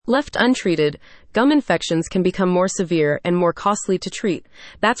Left untreated, gum infections can become more severe and more costly to treat.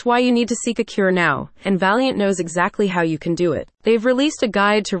 That's why you need to seek a cure now, and Valiant knows exactly how you can do it. They've released a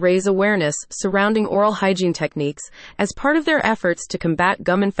guide to raise awareness surrounding oral hygiene techniques as part of their efforts to combat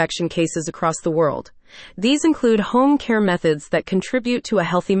gum infection cases across the world. These include home care methods that contribute to a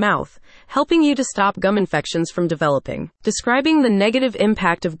healthy mouth, helping you to stop gum infections from developing. Describing the negative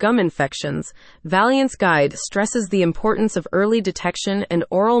impact of gum infections, Valiant's guide stresses the importance of early detection and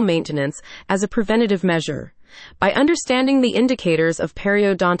oral maintenance as a preventative measure. By understanding the indicators of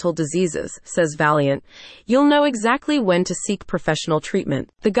periodontal diseases, says Valiant, you'll know exactly when to seek professional treatment.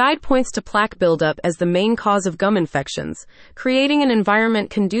 The guide points to plaque buildup as the main cause of gum infections, creating an environment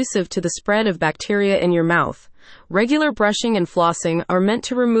conducive to the spread of bacteria in your mouth. Regular brushing and flossing are meant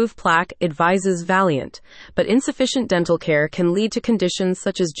to remove plaque, advises Valiant, but insufficient dental care can lead to conditions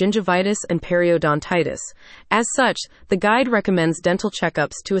such as gingivitis and periodontitis. As such, the guide recommends dental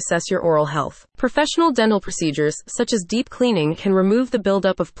checkups to assess your oral health. Professional dental procedures, such as deep cleaning, can remove the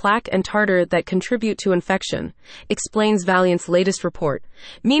buildup of plaque and tartar that contribute to infection, explains Valiant's latest report.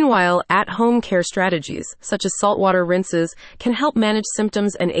 Meanwhile, at-home care strategies, such as saltwater rinses, can help manage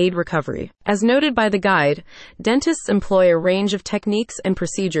symptoms and aid recovery. As noted by the guide, dentists employ a range of techniques and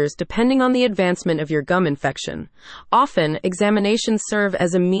procedures depending on the advancement of your gum infection. Often, examinations serve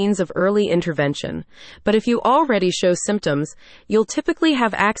as a means of early intervention, but if you already show symptoms, you'll typically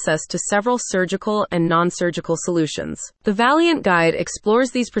have access to several surgical and non-surgical solutions. The Valiant Guide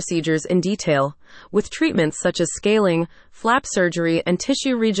explores these procedures in detail, with treatments such as scaling, flap surgery, and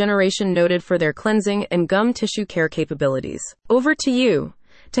tissue regeneration noted for their cleansing and gum tissue care capabilities. Over to you.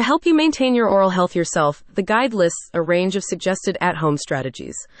 To help you maintain your oral health yourself, the guide lists a range of suggested at-home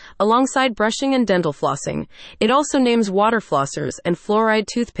strategies. Alongside brushing and dental flossing, it also names water flossers and fluoride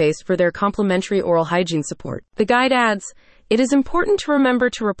toothpaste for their complementary oral hygiene support. The guide adds, it is important to remember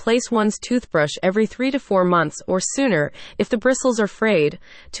to replace one's toothbrush every 3 to 4 months or sooner if the bristles are frayed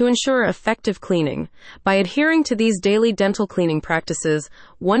to ensure effective cleaning. By adhering to these daily dental cleaning practices,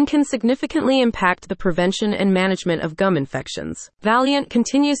 one can significantly impact the prevention and management of gum infections. Valiant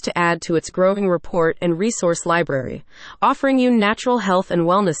continues to add to its growing report and resource library, offering you natural health and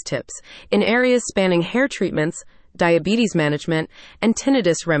wellness tips in areas spanning hair treatments, diabetes management, and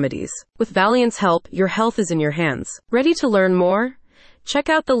tinnitus remedies. With Valiant's help, your health is in your hands. Ready to learn more? Check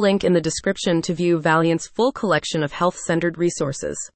out the link in the description to view Valiant's full collection of health-centered resources.